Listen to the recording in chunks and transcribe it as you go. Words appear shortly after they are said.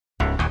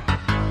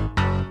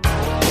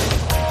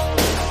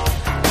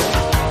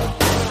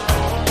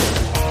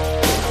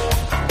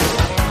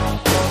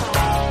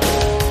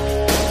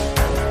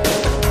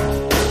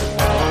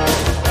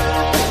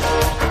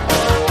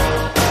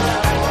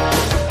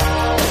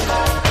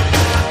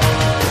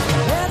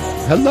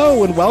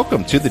Hello and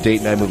welcome to the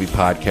Date Night Movie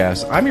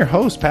Podcast. I'm your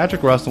host,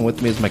 Patrick Russell, and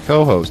with me is my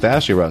co-host,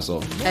 Ashley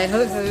Russell.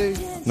 Hey.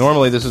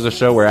 Normally, this is a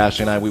show where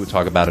Ashley and I, we would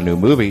talk about a new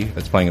movie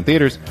that's playing in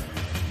theaters,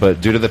 but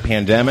due to the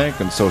pandemic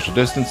and social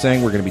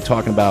distancing, we're going to be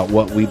talking about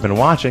what we've been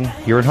watching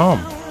here at home.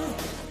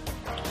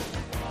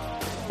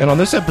 And on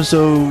this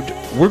episode,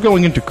 we're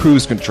going into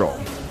cruise control,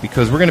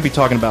 because we're going to be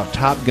talking about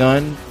Top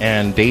Gun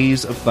and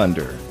Days of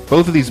Thunder.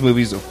 Both of these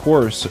movies, of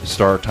course,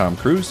 star Tom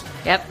Cruise.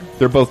 Yep.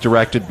 They're both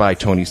directed by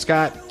Tony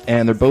Scott,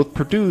 and they're both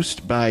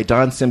produced by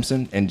Don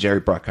Simpson and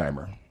Jerry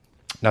Bruckheimer.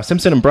 Now,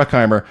 Simpson and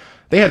Bruckheimer,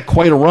 they had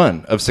quite a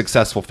run of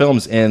successful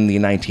films in the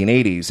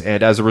 1980s,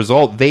 and as a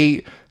result,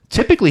 they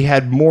typically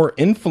had more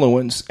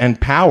influence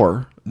and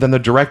power than the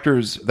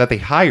directors that they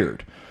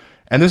hired.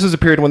 And this is a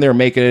period when they were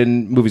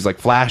making movies like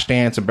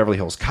Flashdance and Beverly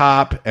Hills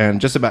Cop, and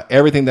just about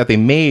everything that they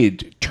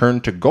made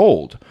turned to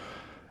gold.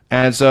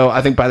 And so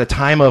I think by the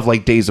time of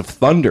like Days of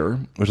Thunder,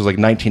 which was like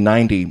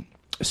 1990,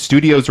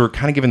 studios were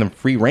kind of giving them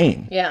free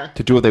rein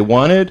to do what they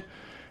wanted.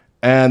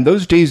 And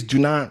those days do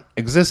not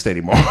exist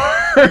anymore.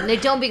 They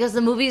don't, because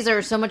the movies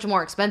are so much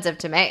more expensive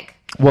to make.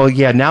 Well,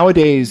 yeah,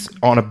 nowadays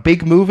on a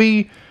big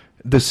movie,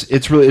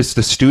 it's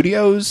the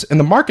studios and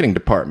the marketing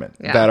department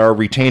that are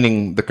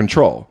retaining the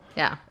control.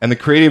 Yeah. And the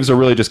creatives are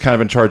really just kind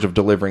of in charge of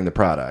delivering the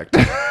product.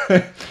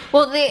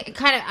 Well, they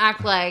kind of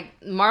act like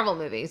Marvel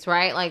movies,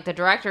 right? Like the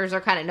directors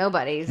are kind of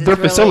nobodies. They're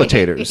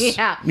facilitators.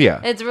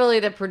 Yeah. It's really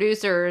the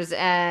producers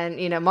and,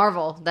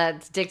 Marvel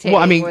that's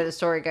dictating where the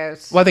story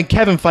goes. Well, I think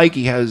Kevin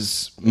Feige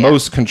has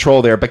most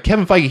control there, but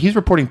Kevin Feige, he's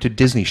reporting to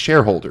Disney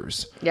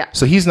shareholders. Yeah.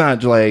 So he's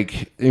not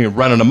like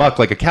running amok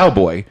like a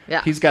cowboy.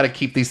 Yeah. He's got to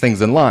keep these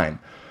things in line.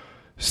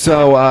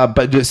 So,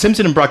 but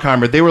Simpson and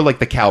Bruckheimer, they were like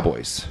the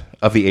cowboys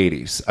of the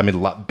 80s. I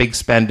mean, big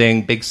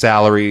spending, big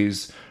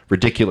salaries,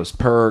 ridiculous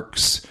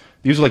perks.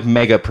 These are like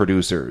mega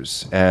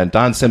producers. And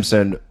Don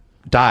Simpson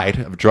died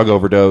of a drug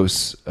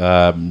overdose,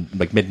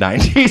 like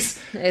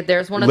mid-90s.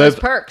 There's one of those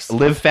perks.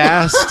 Live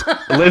fast,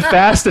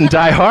 and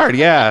die hard.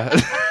 Yeah.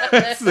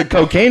 That's the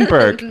cocaine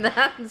perk.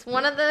 That's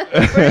one of the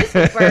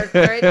producer perks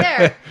right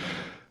there.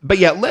 But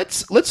yeah,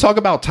 let's talk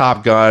about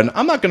Top Gun.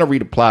 I'm not going to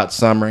read a plot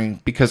summary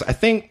because I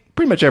think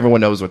pretty much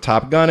everyone knows what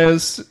Top Gun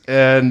is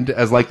and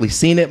has likely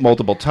seen it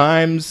multiple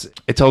times.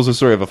 It tells the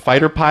story of a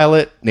fighter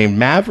pilot named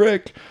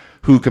Maverick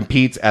who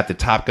competes at the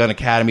Top Gun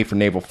Academy for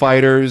Naval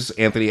Fighters.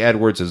 Anthony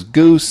Edwards is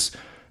Goose.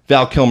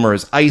 Val Kilmer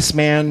is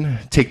Iceman.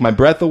 Take My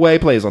Breath Away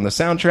plays on the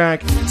soundtrack.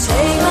 Take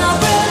my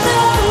breath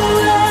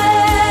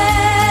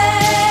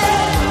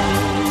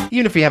away.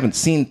 Even if you haven't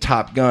seen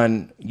Top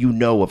Gun, you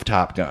know of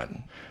Top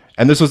Gun.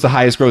 And this was the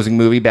highest grossing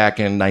movie back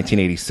in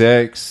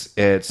 1986.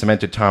 It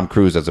cemented Tom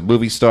Cruise as a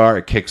movie star.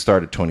 It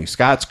kickstarted Tony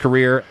Scott's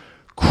career.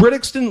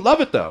 Critics didn't love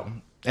it, though.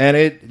 And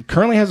it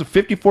currently has a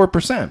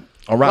 54%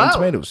 on Rotten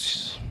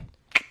Tomatoes.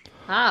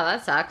 Oh,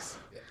 that sucks.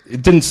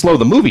 It didn't slow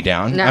the movie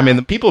down. No. I mean,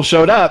 the people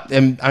showed up,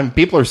 and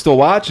people are still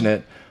watching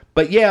it.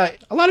 But yeah,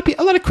 a lot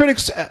of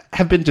critics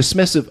have been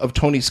dismissive of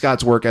Tony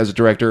Scott's work as a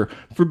director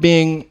for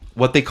being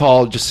what they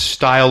call just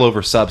style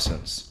over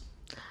substance.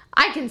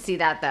 I can see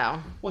that, though.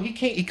 Well,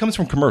 he comes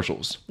from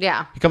commercials.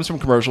 Yeah. He comes from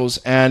commercials,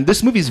 and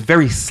this movie is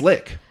very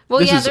slick. Well,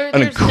 this is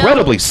an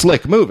incredibly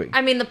slick movie.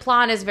 I mean, the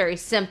plot is very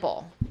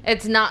simple.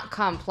 It's not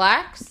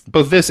complex.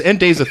 Both this and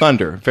Days of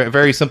Thunder, very,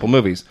 very simple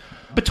movies.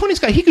 But Tony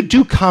Scott, he could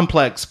do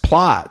complex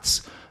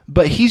plots,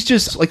 but he's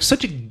just like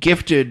such a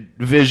gifted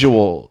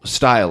visual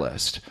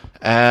stylist.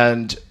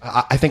 And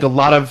I think a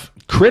lot of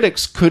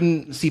critics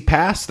couldn't see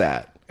past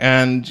that.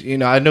 And,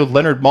 I know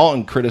Leonard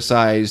Maltin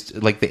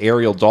criticized like the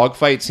aerial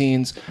dogfight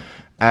scenes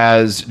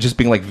as just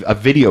being like a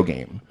video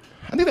game.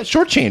 I think that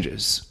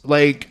shortchanges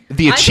like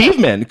the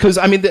achievement, because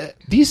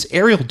these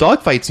aerial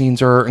dogfight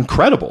scenes are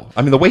incredible.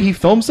 I mean, the way he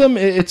films them,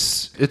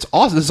 it's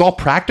awesome. This is all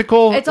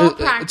practical. It's all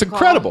practical. It's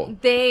incredible.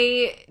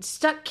 They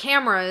stuck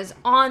cameras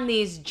on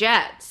these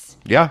jets.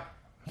 Yeah,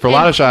 for a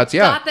lot of shots.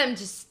 Yeah, got them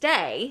to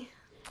stay,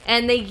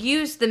 and they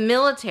used the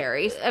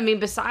military. I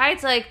mean,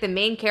 besides like the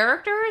main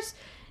characters,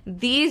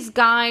 these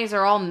guys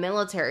are all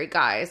military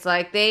guys.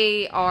 Like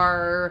they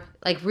are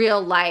like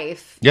real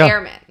life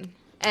airmen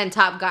and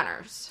Top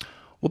Gunners.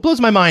 What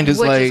blows my mind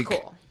is is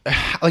cool.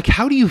 Like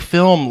how do you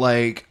film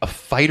like a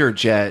fighter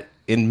jet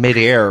in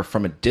midair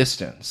from a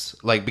distance?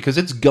 Like, because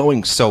it's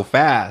going so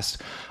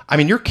fast. I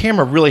mean, your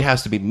camera really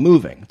has to be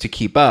moving to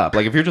keep up.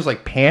 Like if you're just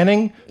like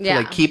panning to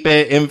like keep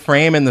it in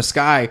frame in the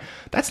sky,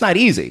 that's not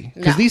easy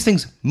because these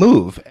things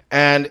move.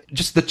 And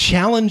just the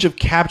challenge of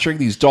capturing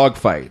these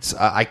dogfights,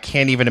 I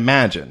can't even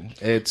imagine.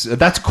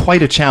 That's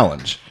quite a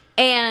challenge.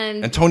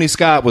 And Tony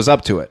Scott was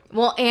up to it.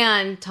 Well,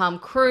 and Tom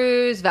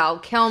Cruise, Val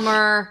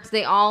Kilmer,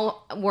 they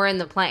all were in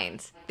the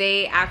planes.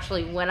 They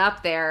actually went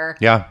up there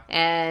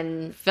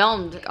and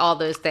filmed all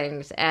those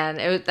things.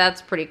 And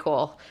that's pretty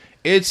cool.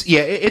 It's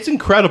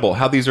incredible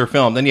how these are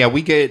filmed. And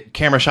we get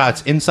camera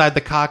shots inside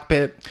the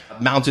cockpit,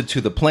 mounted to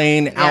the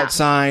plane,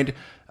 outside.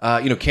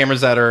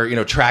 Cameras that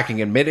are, tracking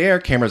in midair,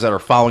 cameras that are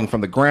following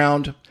from the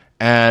ground.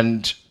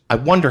 And I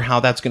wonder how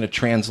that's going to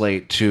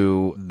translate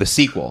to the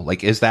sequel.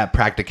 Like, is that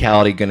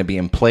practicality going to be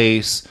in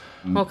place?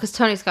 Well, because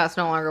Tony Scott's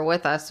no longer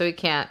with us, so he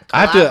can't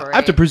I collaborate.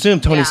 have to presume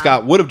Tony Yeah.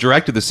 Scott would have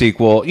directed the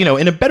sequel,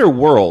 in a better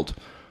world,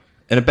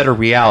 in a better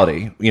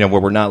reality, where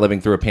we're not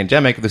living through a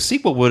pandemic. The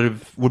sequel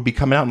would be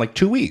coming out in like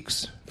 2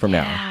 weeks from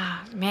now.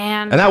 Ah,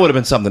 man. And that would have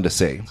been something to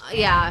see.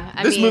 Yeah.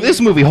 This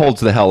movie holds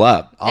the hell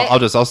up.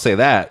 I'll say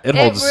that. It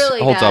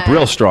holds up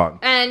real strong.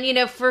 And,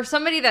 for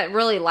somebody that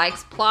really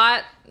likes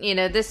plot,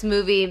 this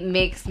movie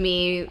makes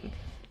me,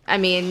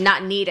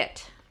 not need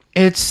it.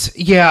 It's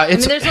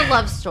there's a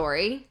love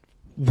story.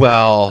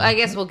 well, I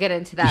guess we'll get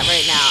into that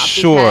right now.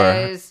 Sure.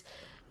 Because,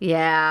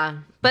 yeah.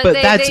 But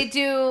that's-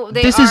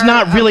 this is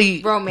not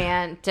really-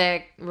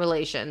 romantic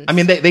relations.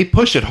 they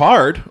push it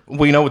hard.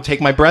 Well,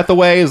 Take My Breath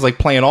Away is like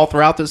playing all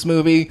throughout this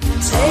movie. Take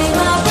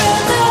my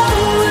breath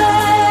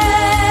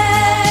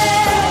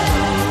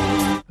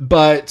away.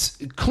 But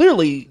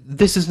clearly,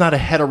 this is not a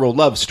hetero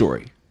love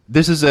story.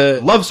 This is a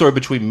love story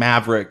between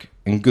Maverick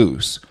and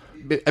Goose.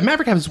 And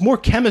Maverick has more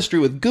chemistry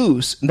with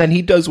Goose than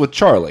he does with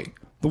Charlie,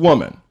 the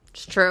woman.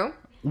 It's true.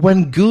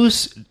 When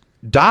Goose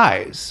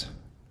dies,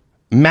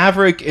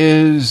 Maverick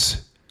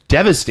is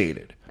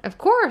devastated. Of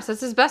course,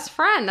 that's his best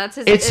friend. That's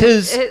his.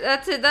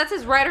 That's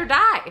his ride or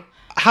die.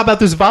 How about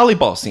this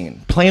volleyball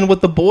scene? Playing with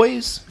the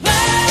boys?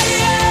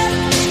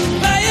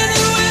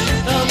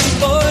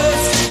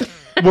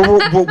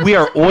 We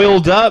are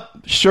oiled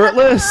up,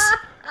 shirtless.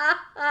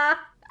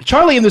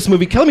 Charlie in this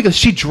movie killing me because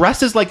she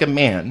dresses like a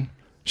man.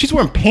 She's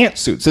wearing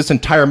pantsuits this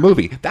entire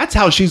movie. That's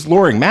how she's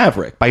luring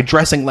Maverick, by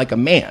dressing like a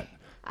man.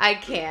 I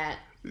can't.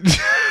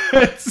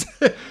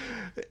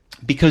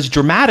 Because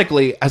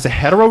dramatically, as a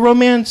hetero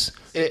romance,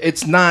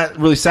 it's not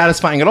really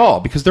satisfying at all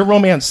because their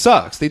romance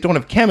sucks. They don't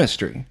have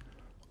chemistry.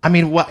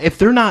 If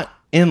they're not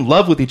in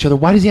love with each other,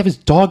 why does he have his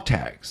dog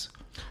tags?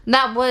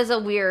 That was a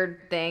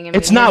weird thing.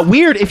 It's not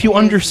weird if you his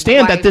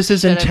understand that wife this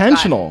is should have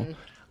intentional. gotten-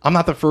 I'm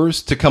not the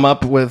first to come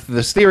up with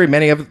this theory.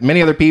 Many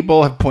other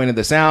people have pointed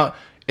this out.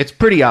 It's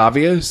pretty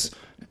obvious.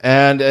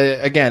 And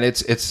again,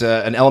 it's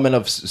an element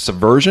of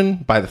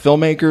subversion by the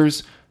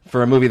filmmakers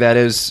for a movie that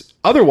is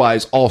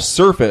otherwise all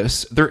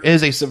surface. There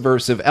is a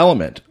subversive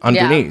element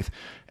underneath. Yeah.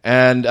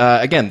 And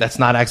again, that's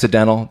not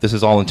accidental. This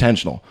is all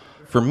intentional.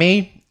 For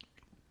me,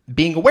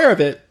 being aware of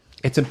it,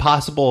 it's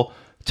impossible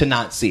to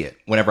not see it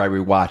whenever I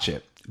rewatch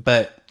it.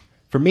 But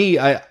for me,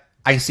 I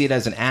see it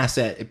as an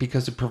asset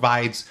because it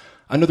provides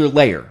another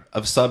layer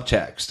of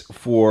subtext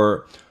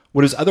for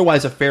what is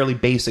otherwise a fairly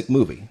basic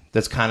movie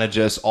that's kind of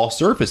just all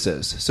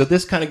surfaces. So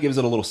this kind of gives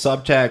it a little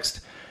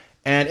subtext,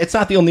 and it's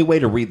not the only way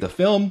to read the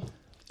film.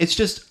 It's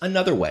just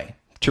another way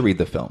to read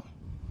the film.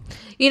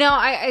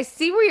 I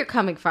see where you're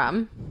coming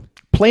from.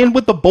 Playing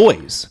with the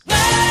boys.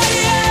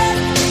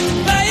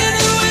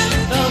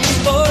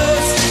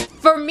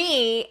 For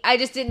me, I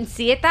just didn't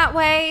see it that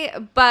way.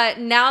 But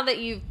now that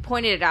you've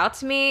pointed it out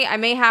to me, I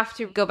may have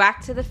to go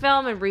back to the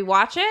film and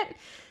rewatch it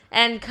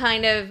and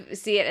kind of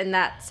see it in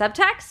that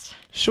subtext.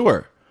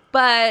 Sure.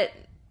 But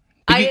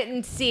I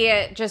didn't see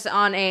it just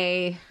on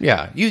a you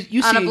on see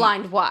a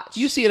blind watch.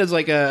 You see it as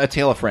like a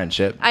tale of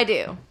friendship. I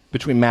do.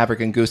 Between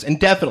Maverick and Goose. And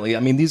definitely,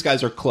 these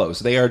guys are close.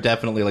 They are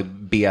definitely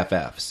like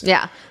BFFs.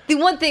 Yeah. The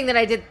one thing that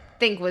I did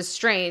think was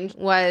strange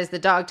was the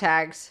dog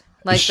tags.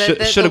 Like Should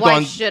the have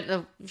wife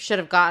gone. should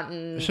have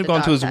gotten. Should have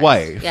gone to his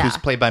wife, who's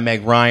played by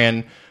Meg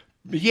Ryan.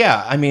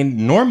 Yeah,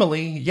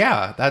 normally,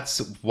 that's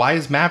why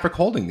is Maverick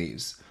holding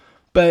these?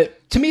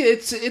 But to me,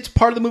 it's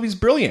part of the movie's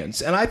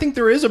brilliance, and I think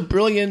there is a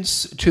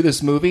brilliance to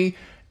this movie.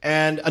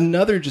 And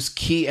another just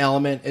key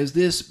element is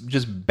this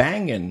just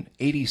banging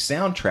 80s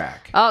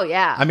soundtrack. Oh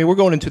yeah. We're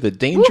going into the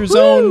danger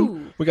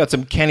zone. We got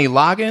some Kenny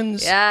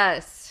Loggins.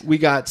 Yes. We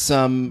got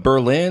some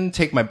Berlin,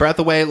 Take My Breath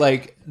Away.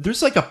 Like,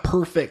 there's like a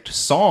perfect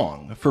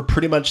song for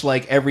pretty much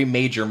like every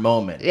major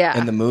moment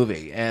in the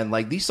movie. And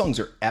like, these songs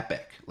are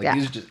epic. Like,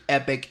 these are just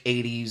epic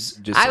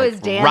 80s, just I was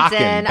like dancing,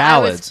 rockin' I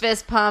ballads. was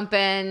fist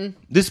pumping.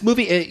 This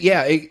movie,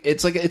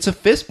 it's a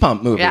fist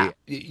pump movie. Yeah.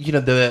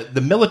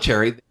 The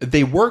military,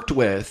 they worked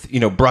with,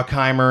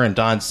 Bruckheimer and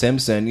Don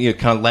Simpson,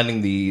 kind of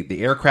lending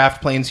the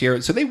aircraft planes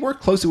here. So they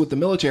worked closely with the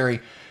military.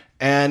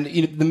 And,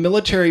 the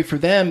military, for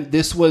them,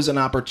 this was an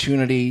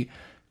opportunity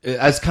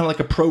as kind of like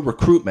a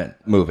pro-recruitment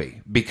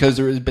movie, because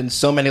there has been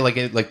so many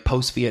like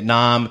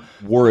post-Vietnam,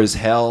 war is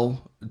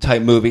hell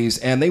type movies,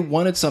 and they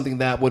wanted something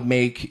that would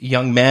make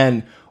young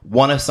men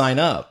want to sign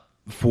up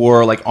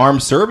for like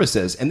armed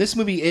services. And this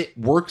movie, it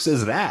works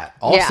as that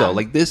also. Yeah.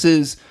 Like, this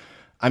is,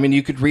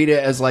 you could read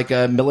it as like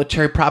a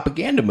military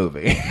propaganda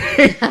movie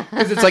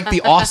because it's like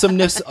the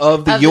awesomeness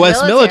of the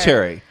U.S.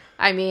 military.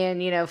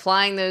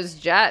 Flying those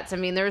jets.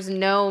 There's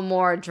no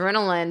more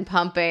adrenaline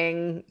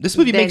pumping. This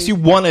movie makes you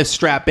want to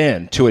strap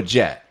in to a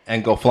jet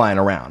and go flying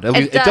around.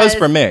 It does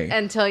for me.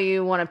 Until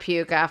you want to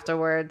puke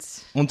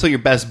afterwards. Until your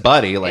best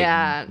buddy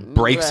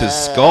breaks his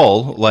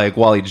skull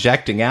while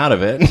ejecting out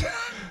of it.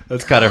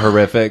 That's kind of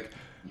horrific.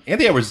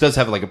 Anthony Edwards does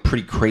have like a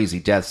pretty crazy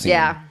death scene.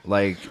 Yeah.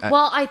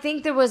 I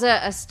think there was a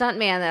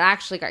stuntman that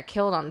actually got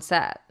killed on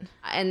set,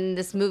 and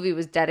this movie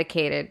was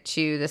dedicated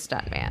to the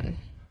stuntman.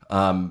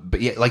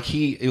 But yeah,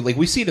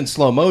 we see it in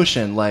slow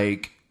motion.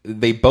 Like,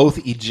 they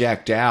both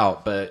eject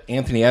out, but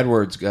Anthony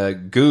Edwards,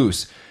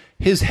 Goose,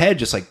 his head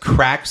just like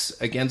cracks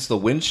against the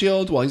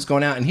windshield while he's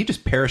going out, and he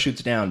just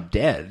parachutes down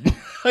dead.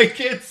 Like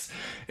it's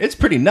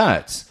pretty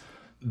nuts.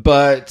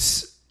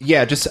 But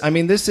yeah,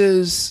 this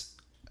is,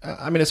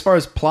 as far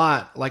as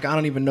plot, like I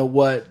don't even know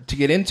what to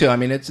get into. I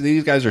mean,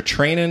 these guys are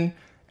training,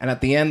 and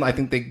at the end, I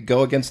think they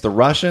go against the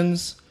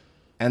Russians,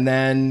 and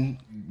then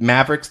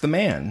Maverick's the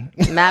man.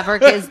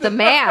 Maverick is the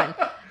man.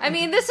 I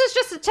mean, this is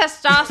just a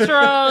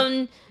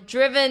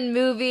testosterone-driven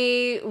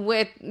movie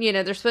with,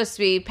 they're supposed to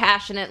be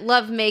passionate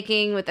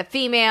lovemaking with a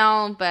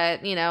female,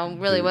 but,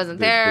 really wasn't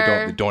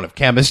there. They don't have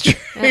chemistry.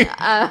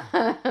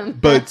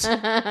 But,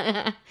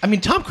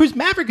 Tom Cruise,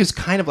 Maverick is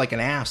kind of like an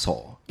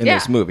asshole in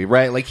this movie,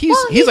 right? Like,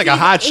 he's like a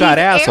hotshot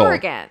asshole.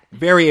 Arrogant.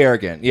 Very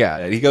arrogant,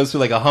 yeah. He goes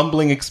through like a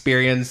humbling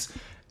experience.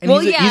 And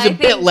he's a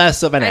bit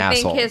less of an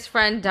asshole. I think his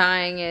friend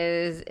dying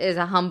is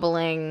a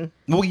humbling.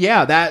 Well,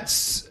 yeah,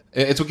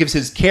 it's what gives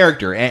his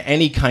character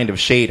any kind of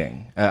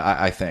shading.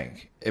 I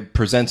think it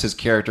presents his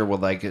character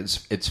with like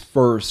its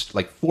first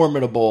like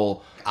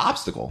formidable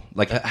obstacle,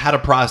 like how to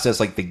process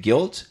like the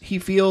guilt he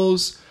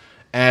feels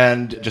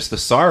and just the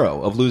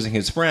sorrow of losing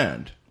his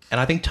friend.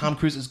 And I think Tom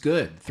Cruise is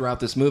good throughout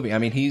this movie. I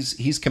mean,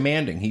 he's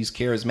commanding, he's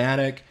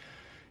charismatic,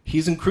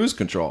 he's in cruise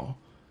control.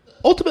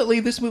 Ultimately,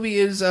 this movie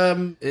is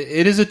it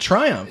is a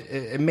triumph.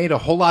 It made a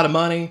whole lot of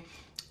money.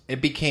 It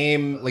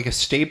became like a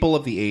staple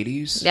of the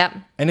 80s. Yep.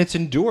 And it's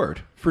endured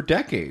for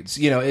decades.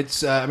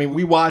 It's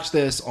we watched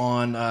this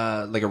on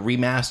like a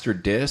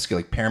remastered disc,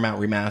 like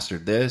Paramount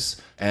remastered this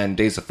and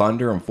Days of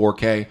Thunder in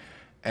 4K,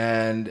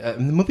 and the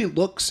movie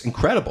looks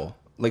incredible.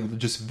 Like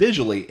just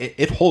visually,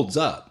 it holds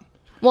up.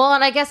 Well,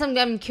 and I guess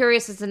I'm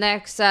curious as the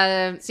next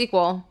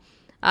sequel.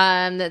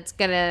 That's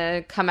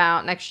gonna come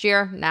out next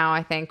year now,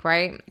 I think,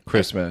 right?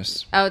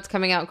 Christmas. Oh, it's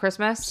coming out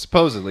Christmas?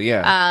 Supposedly,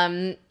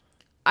 yeah.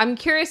 I'm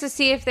curious to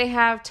see if they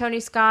have Tony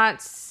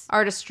Scott's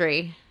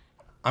artistry.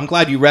 I'm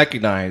glad you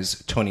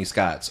recognize Tony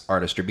Scott's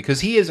artistry,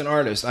 because he is an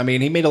artist. I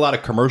mean, he made a lot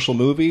of commercial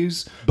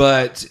movies,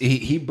 but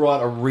he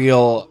brought a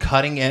real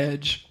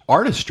cutting-edge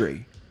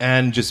artistry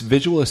and just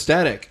visual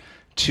aesthetic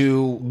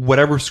to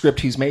whatever script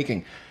he's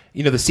making.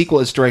 The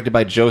sequel is directed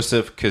by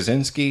Joseph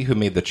Kosinski, who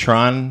made the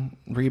Tron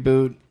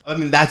reboot. I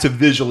mean, that's a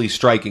visually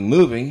striking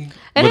movie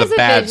with a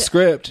bad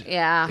script.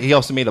 Yeah. He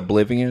also made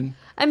Oblivion.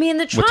 I mean,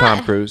 the Tron... with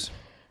Tom Cruise.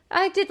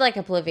 I did like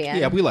Oblivion.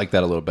 Yeah, we like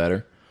that a little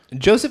better.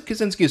 Joseph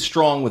Kosinski is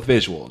strong with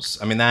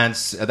visuals. I mean,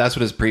 that's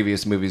what his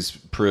previous movies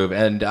prove.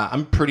 And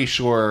I'm pretty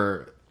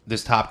sure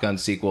this Top Gun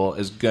sequel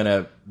is going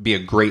to be a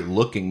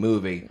great-looking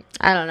movie.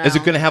 I don't know. Is it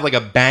going to have, like,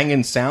 a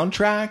banging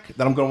soundtrack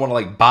that I'm going to want to,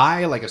 like,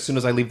 buy, like, as soon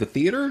as I leave the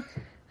theater?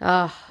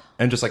 Ugh.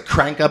 And just like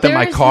crank up in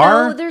my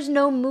car. There's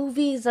no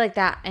movies like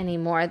that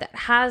anymore that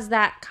has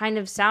that kind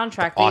of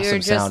soundtrack. Awesome you're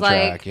just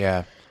soundtrack, like,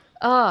 yeah.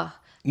 Ugh.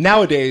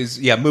 Nowadays,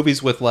 yeah,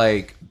 movies with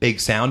like big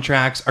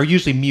soundtracks are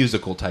usually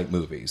musical type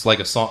movies, like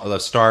A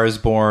Star Is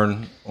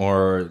Born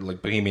or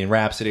like Bohemian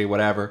Rhapsody,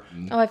 whatever.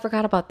 Oh, I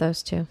forgot about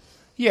those two.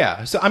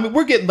 Yeah, so I mean,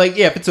 we're getting like,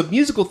 yeah, if it's a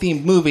musical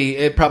themed movie,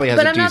 it probably has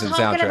a decent soundtrack. But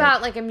I'm not talking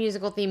about like a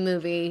musical themed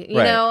movie. You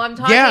Right. know, I'm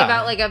talking Yeah.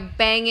 about like a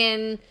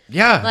banging,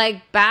 Yeah.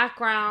 like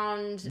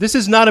background. This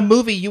is not a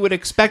movie you would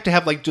expect to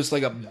have like just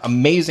like an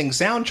amazing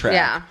soundtrack.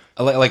 Yeah.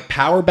 Like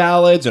power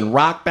ballads and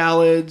rock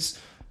ballads.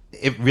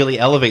 It really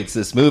elevates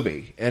this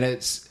movie, and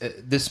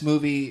this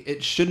movie.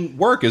 It shouldn't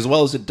work as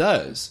well as it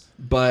does,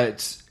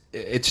 but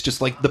it's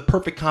just like the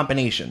perfect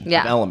combination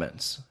of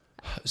elements.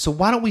 So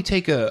why don't we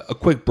take a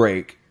quick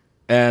break,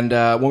 and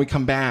when we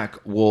come back,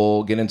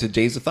 we'll get into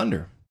Days of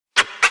Thunder.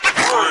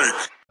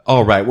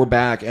 All right, we're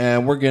back,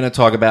 and we're going to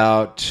talk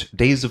about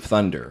Days of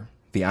Thunder.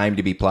 The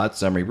IMDb plot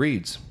summary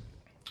reads: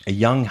 a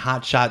young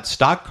hotshot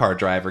stock car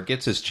driver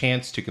gets his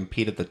chance to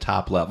compete at the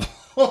top level.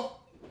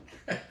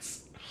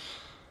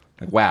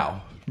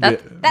 Wow.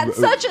 That's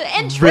such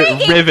an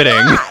intriguing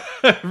riveting.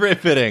 plot.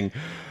 Riveting.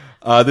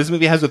 This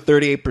movie has a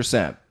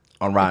 38%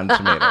 on Rotten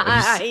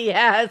Tomatoes.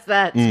 Yes,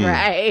 that's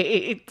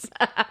right.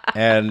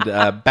 And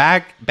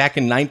back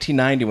in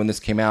 1990 when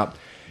this came out,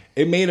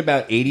 it made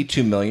about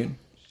 $82 million.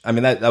 I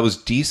mean, that was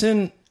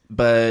decent,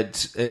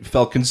 but it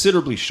fell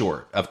considerably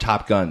short of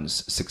Top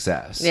Gun's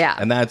success. Yeah.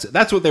 And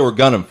that's what they were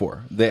gunning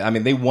for.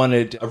 They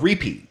wanted a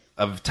repeat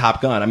of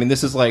Top Gun. I mean,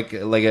 this is like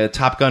a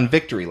Top Gun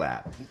victory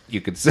lap,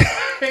 you could say.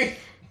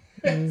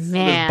 Man.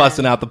 Just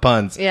busting out the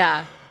puns.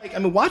 Yeah. Like, I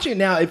mean, watching it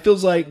now, it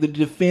feels like the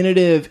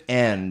definitive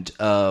end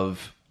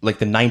of like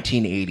the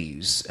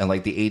 1980s and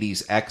like the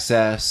 80s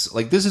excess.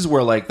 Like, this is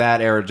where like that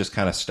era just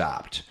kind of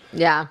stopped.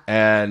 Yeah.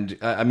 And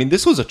I mean,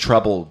 this was a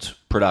troubled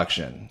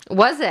production.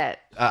 Was it?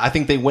 I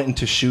think they went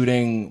into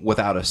shooting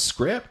without a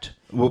script,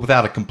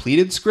 without a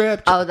completed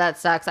script. Oh, that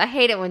sucks. I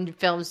hate it when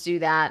films do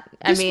that.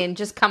 I mean,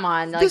 just come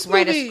on, like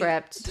write a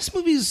script. This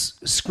movie's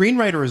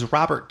screenwriter is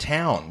Robert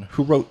Towne,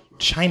 who wrote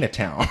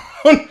Chinatown.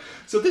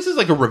 So this is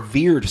like a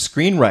revered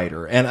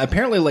screenwriter, and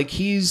apparently like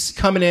he's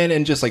coming in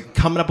and just like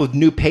coming up with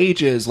new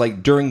pages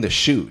like during the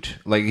shoot.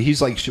 Like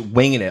he's like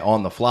winging it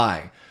on the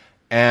fly.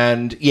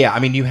 And yeah, I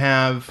mean, you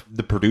have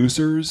the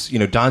producers,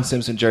 Don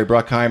Simpson, Jerry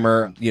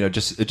Bruckheimer,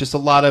 just a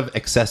lot of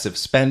excessive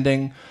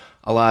spending,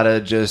 a lot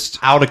of just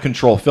out of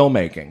control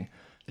filmmaking,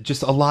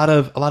 just a lot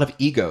of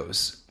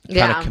egos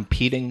kind of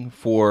competing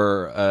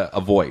for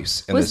a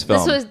voice in this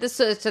film.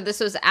 This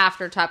was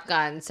after Top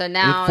Gun. So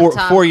now Four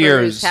Tom Cruise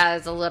years.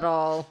 has a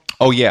little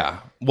Oh yeah.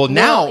 Well,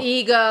 now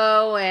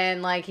ego,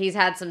 and like he's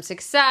had some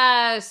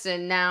success,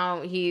 and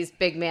now he's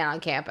big man on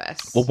campus.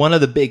 Well, one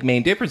of the big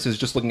main differences,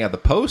 just looking at the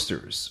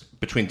posters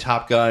between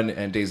Top Gun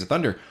and Days of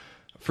Thunder,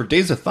 for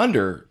Days of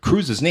Thunder,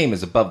 Cruise's name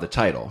is above the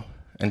title.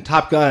 And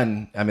Top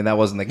Gun, I mean, that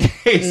wasn't the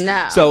case.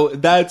 No. So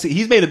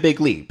he's made a big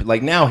leap.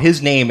 Like now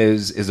his name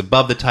is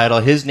above the title.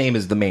 His name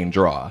is the main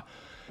draw.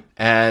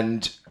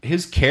 And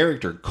his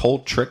character,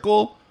 Colt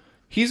Trickle,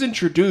 he's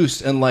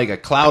introduced in like a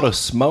cloud of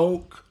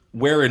smoke,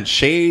 wearing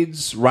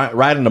shades,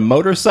 riding a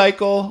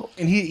motorcycle.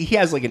 And he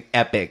has like an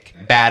epic,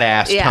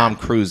 badass Tom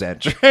Cruise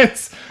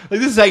entrance. Like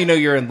this is how you know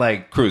you're in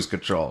like cruise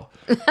control.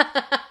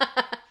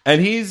 And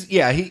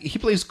he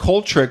plays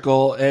Colt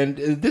Trickle, and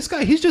this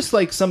guy, he's just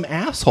like some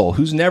asshole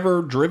who's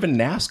never driven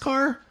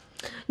NASCAR.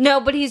 No,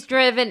 but he's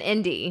driven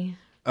Indy.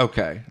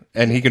 Okay,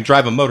 and he can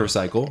drive a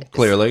motorcycle,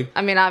 clearly.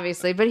 I mean,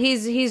 obviously, but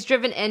he's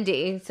driven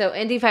Indy. So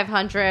Indy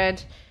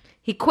 500,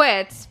 he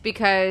quits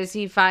because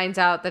he finds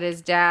out that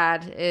his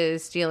dad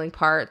is stealing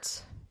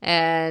parts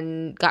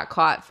and got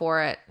caught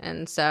for it,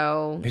 and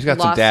so He's got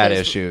some dad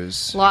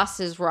issues. Lost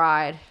his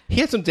ride. He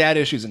had some dad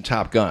issues in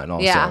Top Gun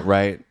also,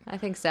 right? I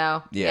think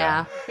so.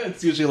 Yeah.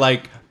 It's usually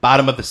like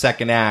bottom of the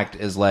second act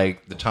is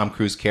like the Tom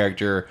Cruise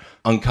character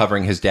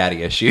uncovering his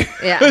daddy issues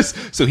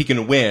so he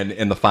can win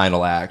in the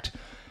final act.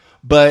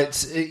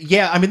 But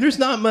yeah, I mean, there's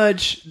not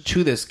much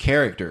to this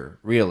character,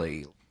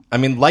 really. I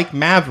mean, like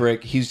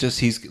Maverick, he's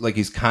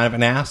kind of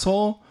an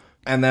asshole.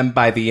 And then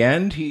by the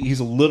end,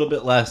 he's a little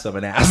bit less of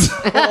an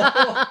asshole.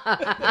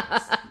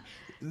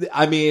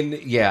 I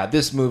mean, yeah,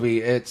 this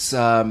movie, it's,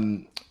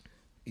 and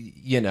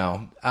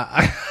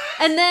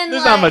then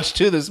there's not much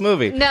to this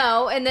movie.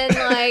 No, and then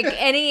like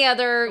any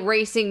other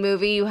racing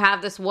movie, you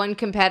have this one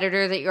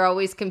competitor that you're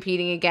always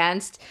competing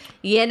against.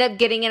 You end up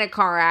getting in a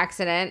car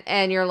accident,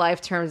 and your life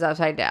turns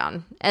upside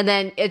down. And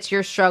then it's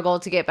your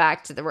struggle to get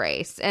back to the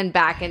race and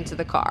back into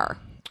the car.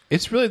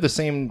 It's really the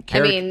same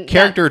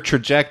character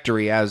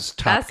trajectory as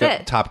Top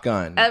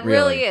Gun. It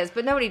really is,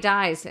 but nobody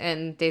dies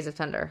in Days of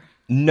Thunder.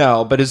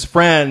 No, but his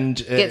friend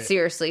gets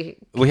seriously.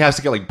 Well, he has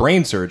to get like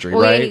brain surgery,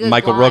 right? He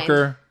Michael blind.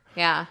 Rooker.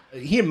 Yeah.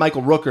 He and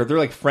Michael Rooker, they're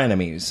like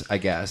frenemies, I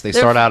guess. They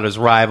start out as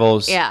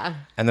rivals. Yeah.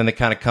 And then they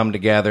kind of come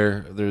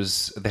together.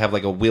 They have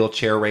like a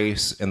wheelchair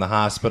race in the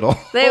hospital.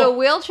 They have a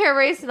wheelchair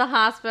race in the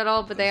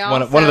hospital, but they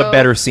also... One of the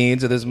better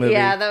scenes of this movie.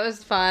 Yeah, that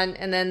was fun.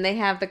 And then they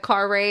have the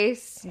car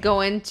race,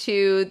 going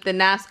to the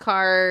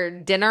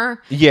NASCAR dinner.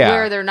 Yeah.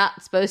 Where they're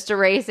not supposed to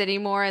race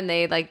anymore, and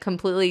they like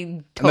completely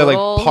And they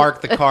like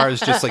park the cars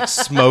just like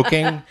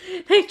smoking.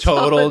 They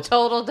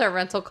totaled their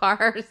rental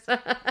cars.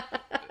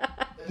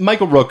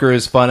 Michael Rooker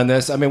is fun in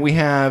this. I mean, we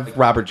have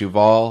Robert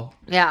Duvall.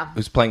 Yeah.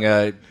 Who's playing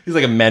he's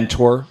like a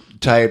mentor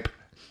type.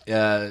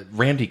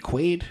 Randy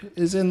Quaid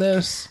is in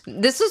this.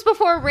 This was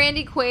before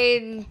Randy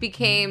Quaid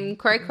became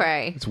Cray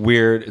Cray. It's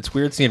weird. It's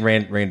weird seeing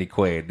Randy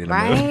Quaid in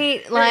a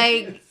movie. Right?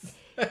 Like,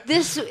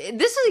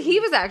 he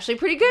was actually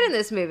pretty good in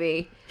this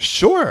movie.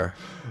 Sure.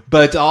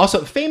 But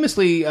also,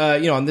 famously,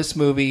 in this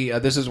movie,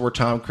 this is where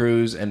Tom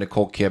Cruise and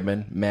Nicole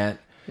Kidman met.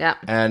 Yeah.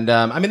 And,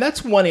 I mean,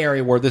 that's one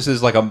area where this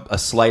is like a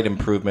slight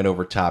improvement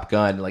over Top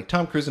Gun. Like,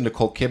 Tom Cruise and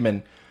Nicole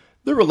Kidman,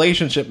 their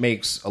relationship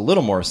makes a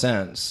little more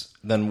sense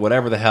than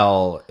whatever the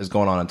hell is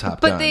going on in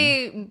Top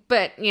Gun.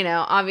 But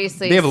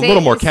obviously... They have a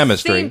little more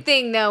chemistry. Same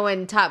thing, though,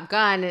 in Top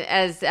Gun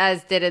as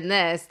did in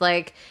this.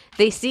 Like,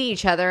 they see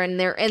each other, and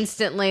they're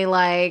instantly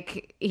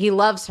like, he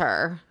loves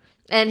her.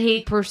 And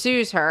he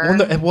pursues her.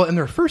 Well, in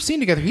their first scene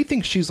together, he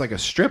thinks she's like a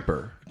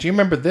stripper. Do you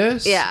remember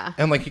this? Yeah.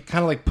 And like he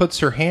kind of like puts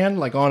her hand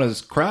like on his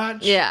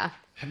crotch. Yeah.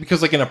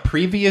 Because like in a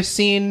previous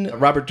scene,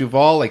 Robert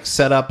Duvall like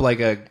set up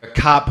like a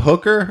cop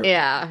hooker.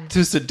 Yeah.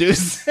 To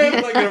seduce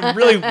him, like in a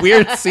really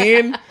weird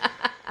scene.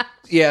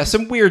 Yeah,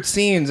 some weird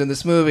scenes in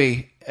this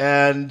movie.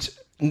 And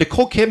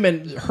Nicole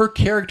Kidman, her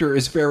character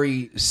is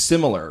very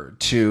similar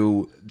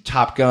to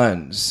Top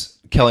Gun's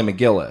Kelly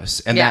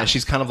McGillis, and that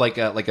she's kind of like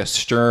a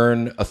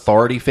stern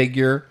authority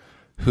figure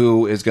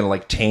who is going to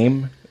like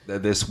tame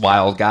this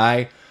wild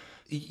guy.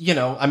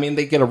 I mean,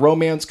 they get a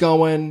romance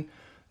going.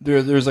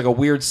 There's like a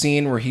weird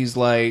scene where he's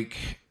like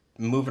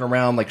moving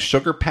around like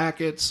sugar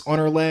packets on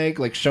her leg,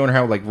 like showing her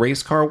how like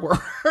race car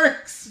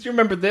works. Do you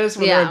remember this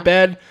when they're in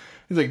bed?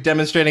 He's like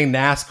demonstrating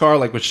NASCAR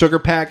like with sugar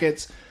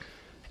packets.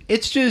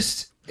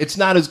 It's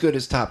not as good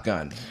as Top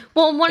Gun.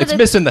 Well, it's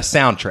missing the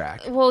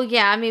soundtrack. Well,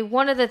 yeah. I mean,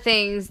 one of the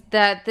things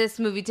that this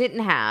movie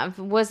didn't have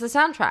was the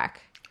soundtrack.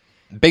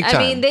 Big time. I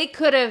mean, they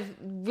could have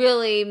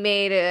really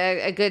made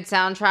a good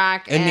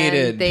soundtrack,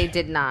 and they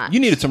did not. You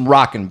needed some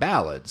rockin'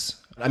 ballads.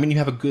 I mean, you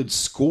have a good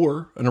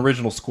score, an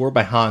original score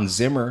by Hans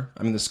Zimmer.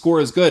 I mean, the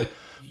score is good.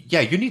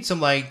 Yeah, you need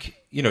some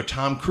like,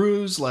 Tom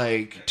Cruise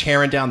like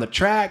tearing down the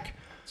track.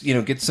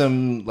 Get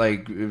some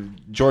like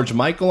George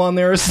Michael on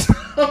there or something.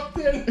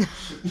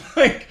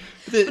 Like,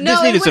 this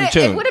No, needed some it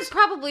tunes. would have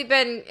probably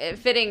been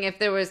fitting if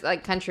there was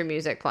like country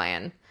music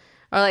playing,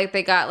 or like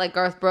they got like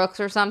Garth Brooks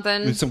or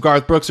something. Some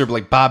Garth Brooks or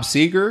like Bob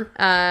Seger.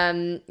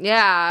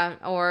 Yeah,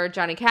 or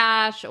Johnny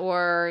Cash,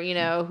 or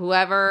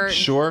whoever.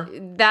 Sure.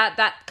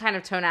 That kind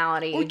of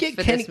tonality. We'll get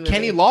for Kenny, this movie.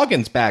 Kenny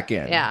Loggins back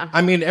in. Yeah.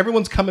 I mean,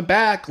 everyone's coming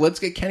back. Let's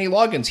get Kenny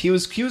Loggins. He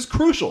was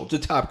crucial to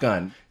Top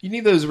Gun. You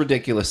need those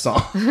ridiculous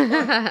songs.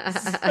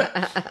 Instead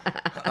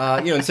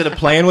of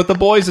playing with the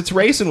boys, it's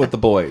racing with the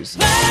boys.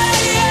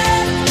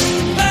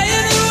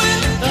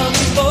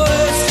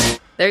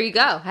 There you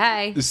go.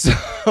 Hey. So,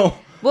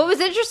 What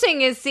was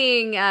interesting is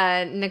seeing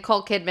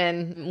Nicole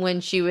Kidman when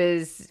she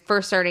was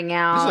first starting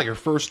out. this is like her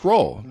first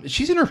role.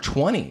 She's in her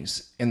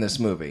 20s in this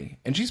movie,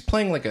 and she's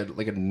playing like a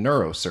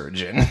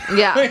neurosurgeon.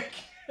 Yeah. Like,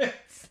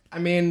 I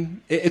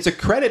mean, it's a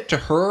credit to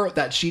her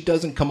that she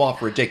doesn't come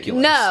off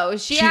ridiculous. No,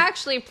 she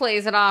actually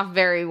plays it off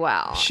very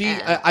well.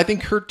 I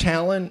think her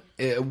talent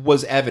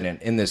was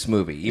evident in this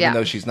movie, even Yeah.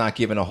 though she's not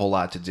given a whole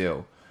lot to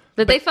do.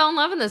 But they fell in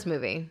love in this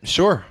movie.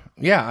 Sure.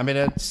 Yeah. I mean,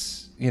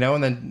 it's,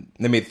 and then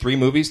they made 3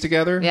 movies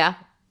together. Yeah.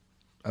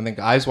 I think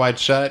Eyes Wide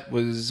Shut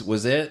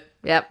was it.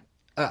 Yep.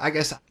 I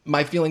guess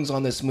my feelings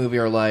on this movie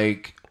are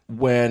like,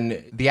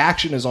 when the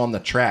action is on the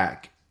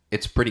track,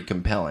 it's pretty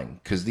compelling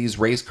because these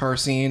race car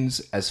scenes,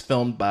 as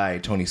filmed by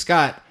Tony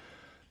Scott,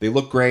 they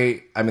look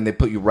great. I mean, they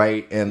put you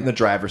right in the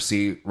driver's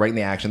seat, right in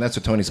the action. That's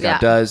what Tony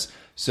Scott does.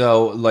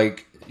 So,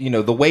 like,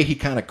 the way he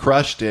kind of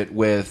crushed it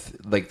with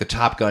like the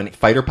Top Gun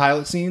fighter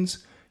pilot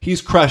scenes,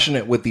 he's crushing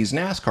it with these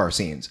NASCAR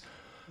scenes.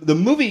 The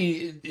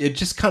movie, it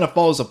just kind of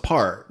falls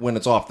apart when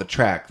it's off the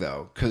track,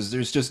 though, because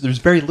there's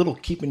very little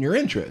keeping your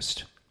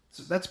interest.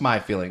 So that's my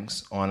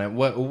feelings on it.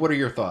 What are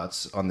your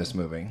thoughts on this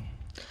movie?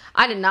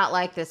 I did not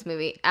like this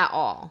movie at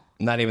all.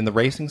 Not even the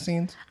racing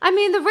scenes? I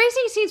mean, the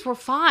racing scenes were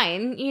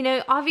fine.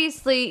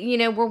 Obviously,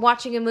 we're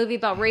watching a movie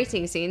about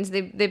racing scenes.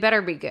 They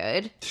better be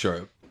good.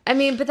 Sure. I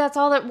mean, but that's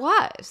all that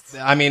was.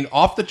 I mean,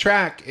 off the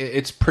track,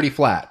 it's pretty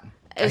flat.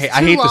 It's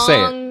I hate to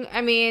say it.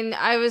 I mean,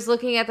 I was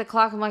looking at the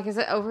clock. I'm like, is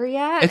it over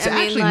yet? It's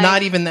actually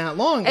not even that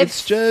long.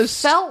 It's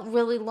just felt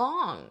really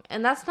long,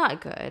 and that's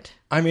not good.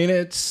 I mean,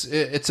 it's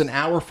an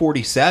hour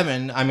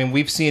 47. I mean,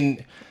 we've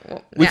seen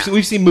Yeah.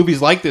 we've seen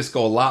movies like this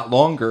go a lot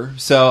longer.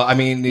 So I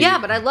mean, Yeah,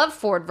 but I love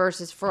Ford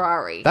versus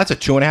Ferrari. that's a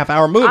 2.5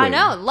 hour movie. I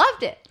know,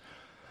 loved it.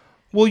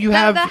 Well, you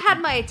That have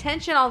had my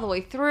attention all the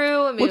way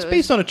through. I mean, well, it's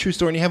based on a true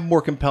story, and you have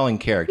more compelling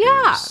characters.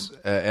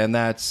 Yeah. And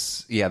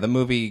that's the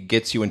movie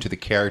gets you into the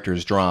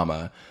characters'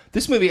 drama.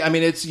 This movie, I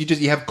mean, it's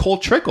you have Cole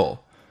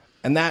Trickle,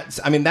 and that's.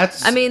 I mean,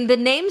 the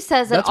name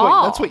says it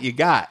all. That's what you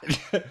got.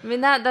 I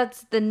mean,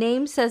 that's the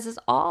name says it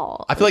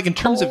all. I feel like in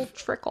terms Cole of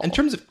Trickle.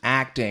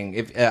 acting,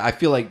 if I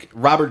feel like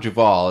Robert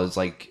Duvall is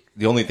like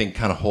the only thing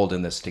kind of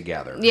holding this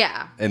together.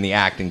 Yeah. In the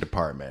acting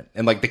department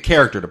and like the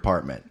character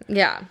department.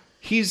 Yeah.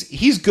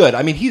 He's good.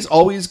 I mean, he's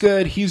always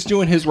good. He's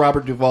doing his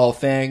Robert Duvall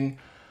thing.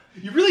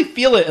 You really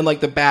feel it in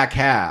like the back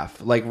half,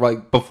 like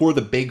right before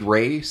the big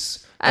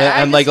race. I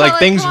And just like felt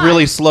things come on.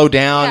 really slow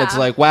down. Yeah. It's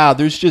like, wow,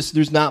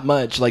 there's not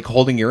much like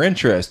holding your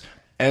interest.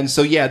 And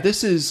so yeah,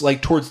 this is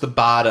like towards the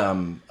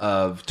bottom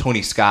of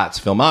Tony Scott's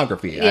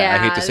filmography. I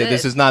hate to say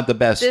this is not the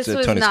best This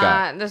was Tony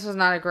Scott. This was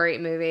not a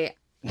great movie.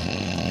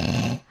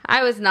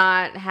 I was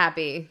not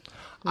happy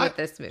with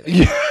this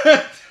movie.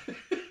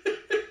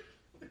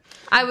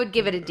 I would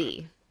give it a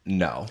D.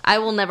 No. I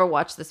will never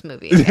watch this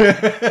movie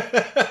again.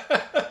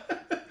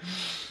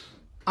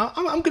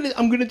 I'm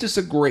gonna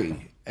disagree,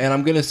 and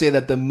I'm gonna say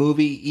that the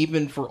movie,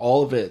 even for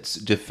all of its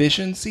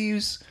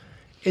deficiencies,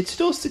 it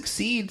still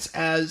succeeds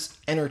as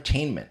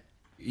entertainment.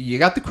 You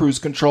got the cruise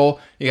control,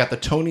 you got the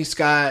Tony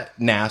Scott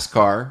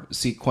NASCAR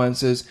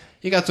sequences,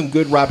 you got some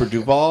good Robert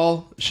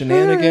Duvall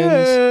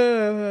shenanigans.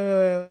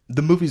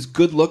 The movie's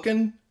good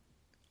looking.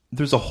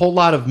 There's a whole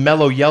lot of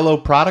mellow yellow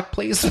product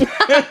placement.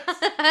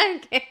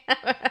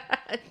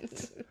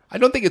 I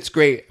don't think it's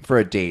great for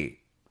a date.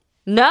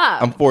 No.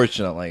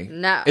 Unfortunately.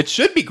 No. It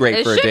should be great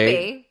It for a should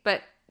date. be,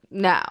 but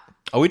no.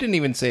 Oh, we didn't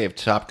even say if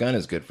Top Gun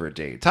is good for a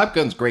date. Top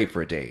Gun's great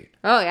for a date.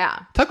 Oh,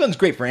 yeah. Top Gun's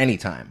great for any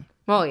time.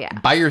 Oh, yeah.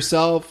 By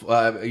yourself,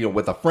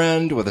 with a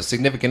friend, with a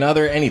significant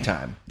other,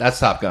 anytime. That's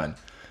Top Gun.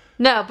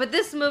 No, but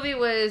this movie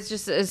was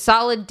just a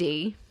solid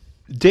D.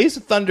 Days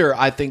of Thunder,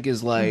 I think,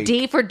 is like...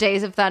 D for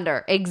Days of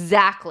Thunder.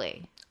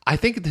 Exactly. I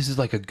think this is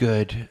like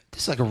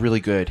a really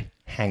good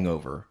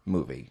hangover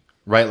movie,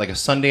 right? Like a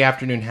Sunday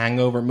afternoon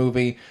hangover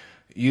movie.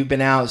 You've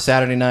been out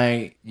Saturday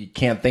night, you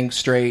can't think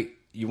straight,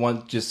 you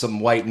want just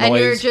some white noise. And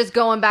you're just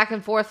going back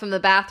and forth from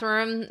the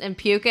bathroom and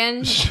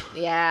puking.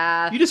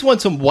 Yeah. You just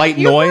want some white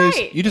You're noise.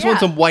 right, You just yeah. want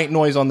some white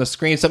noise on the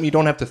screen, something you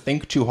don't have to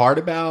think too hard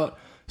about,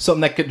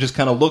 something that just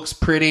kind of looks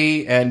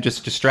pretty and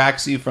just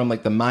distracts you from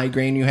like the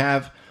migraine you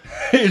have.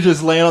 You're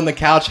just laying on the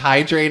couch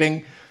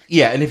hydrating.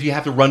 Yeah, and if you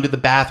have to run to the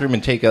bathroom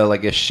and take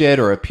a shit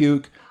or a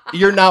puke,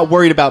 you're not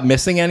worried about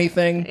missing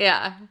anything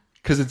Yeah.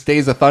 because it's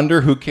Days of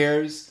Thunder. Who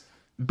cares?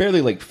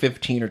 Barely like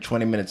 15 or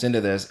 20 minutes into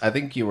this, I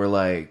think you were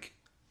like,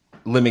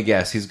 let me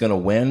guess, he's going to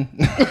win.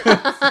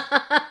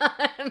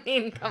 I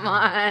mean, come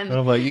on.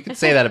 I'm like, you could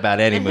say that about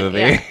any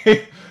movie. Yeah.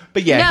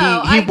 But yeah,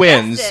 No, he I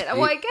wins. guessed it.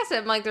 Well, I guess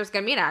it like there's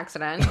gonna be an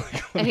accident,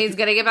 and he's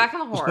gonna get back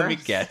on the horse. Let me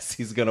guess,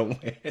 he's gonna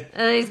win.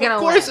 And he's gonna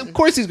Of win.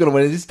 course, he's gonna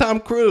win. It's Tom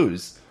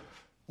Cruise.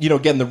 You know,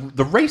 again,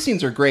 the race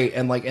scenes are great,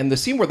 and the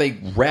scene where they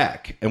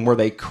wreck and where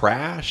they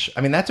crash.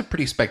 I mean, that's a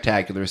pretty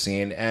spectacular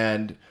scene,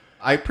 and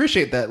I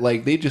appreciate that.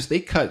 Like they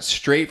cut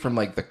straight from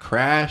like the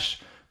crash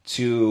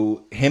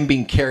to him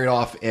being carried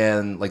off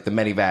in like the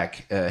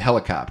medevac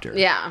helicopter.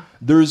 Yeah.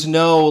 There's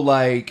no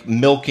like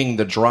milking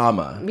the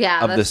drama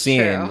Yeah, of the that's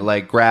scene, true.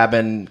 like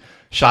grabbing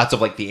shots of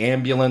like the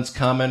ambulance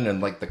coming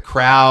and like the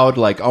crowd,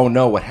 like, oh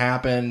no, what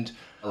happened?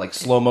 Like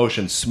slow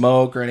motion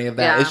smoke or any of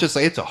that. Yeah. It's just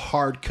like, it's a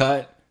hard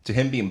cut to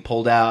him being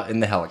pulled out in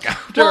the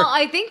helicopter. Well,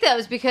 I think that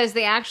was because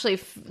they actually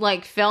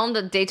filmed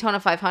a Daytona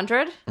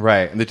 500,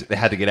 Right. And they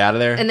had to get out of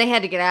there. and they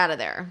had to get out of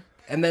there.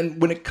 And then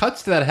when it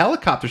cuts to that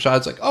helicopter shot,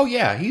 it's like, oh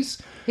yeah, he's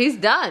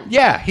done.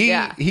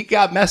 he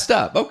got messed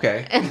up.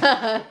 Okay. And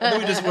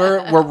then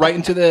we're right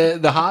into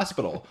the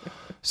hospital.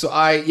 So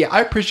I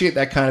appreciate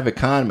that kind of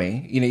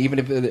economy, you know, even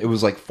if it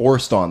was like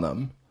forced on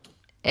them.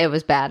 It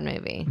was a bad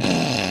movie.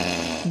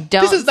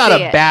 This is not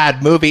a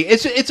bad movie.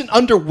 It's an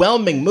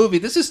underwhelming movie.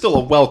 This is still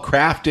a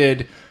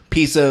well-crafted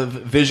piece of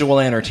visual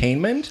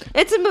entertainment.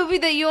 It's a movie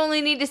that you only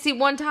need to see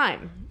one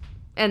time,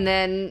 and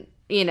then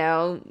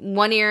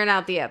one ear and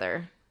out the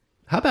other.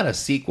 How about a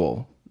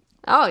sequel?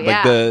 Oh yeah,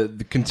 Like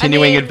the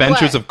continuing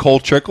adventures of Cole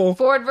Trickle?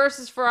 Ford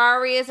versus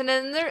Ferrari, isn't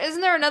there?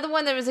 Isn't there another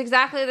one that was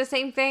exactly the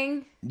same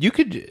thing? You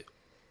could.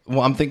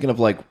 Well, I'm thinking of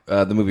like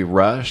the movie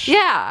Rush.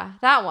 Yeah,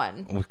 that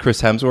one. With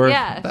Chris Hemsworth.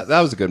 Yes.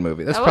 That was a good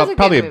movie. That's That was a good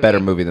probably a better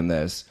movie. movie than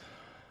this.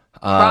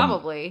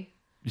 Probably.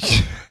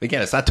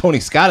 Again, it's not Tony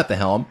Scott at the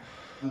helm.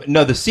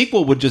 No, the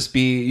sequel would just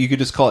be, you could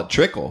just call it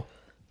Trickle.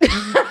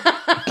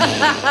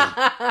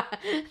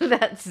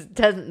 That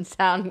doesn't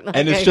sound like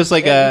And it's just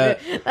like a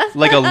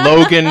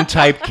Logan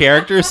type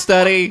character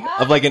study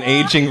of like an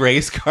aging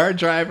race car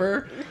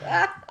driver.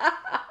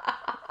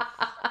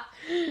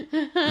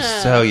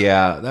 So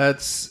yeah,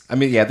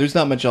 there's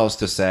not much else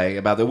to say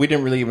about that. We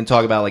didn't really even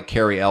talk about like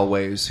Carrie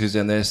Elways, who's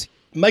in this.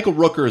 Michael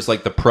Rooker is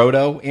like the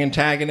proto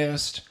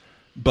antagonist,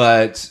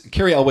 but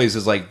Carrie Elways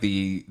is like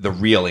the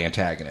real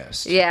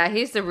antagonist. Yeah,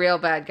 he's the real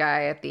bad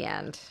guy at the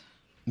end.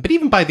 But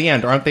even by the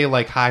end, aren't they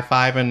like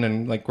high-fiving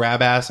and like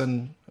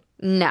grab-assing?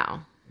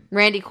 No.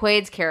 Randy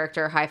Quaid's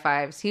character high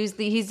fives. He's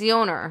the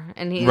owner,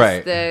 and he's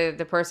Right.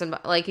 the person,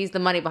 like he's the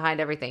money behind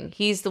everything.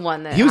 He's the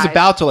one that He was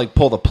about to like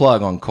pull the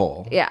plug on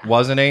Cole. Yeah.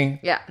 Wasn't he?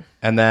 Yeah.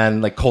 And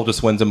then like Cole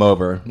just wins him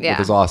over Yeah. with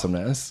his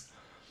awesomeness.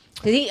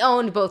 He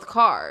owned both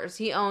cars.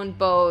 He owned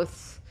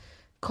both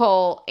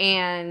Cole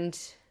and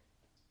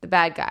the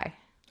bad guy.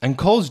 And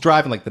Cole's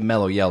driving like the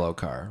Mellow Yellow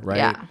car, right?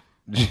 Yeah.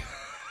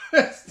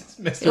 It's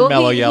Mr. Well,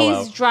 Mellow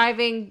Yellow. He's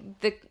driving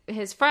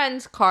his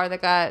friend's car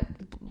that got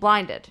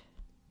blinded.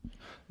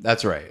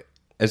 That's right.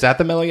 Is that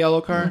the Mellow Yellow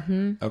car?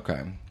 Mm-hmm.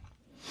 Okay.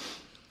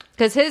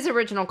 Because his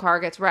original car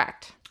gets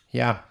wrecked.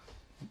 Yeah.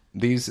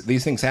 These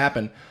things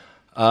happen.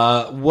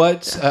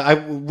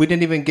 We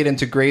didn't even get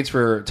into grades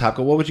for Top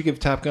Gun. What would you give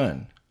Top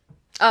Gun?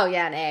 Oh,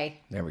 yeah, an A.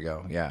 There we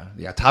go. Yeah.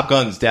 Top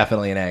Gun's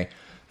definitely an A.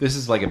 This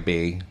is like a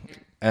B.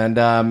 And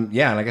and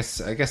I guess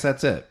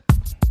that's it.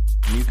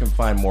 You can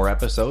find more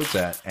episodes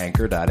at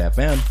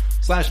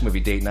anchor.fm/movie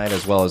date night,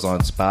 as well as on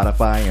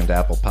Spotify and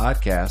Apple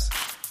Podcasts.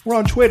 We're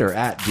on Twitter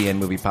at DN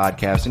Movie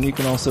Podcast, and you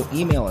can also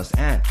email us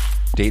at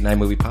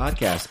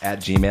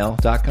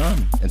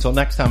datenightmoviepodcast@gmail.com. Until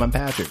next time, I'm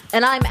Patrick.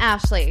 And I'm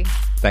Ashley.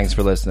 Thanks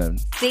for listening.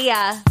 See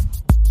ya.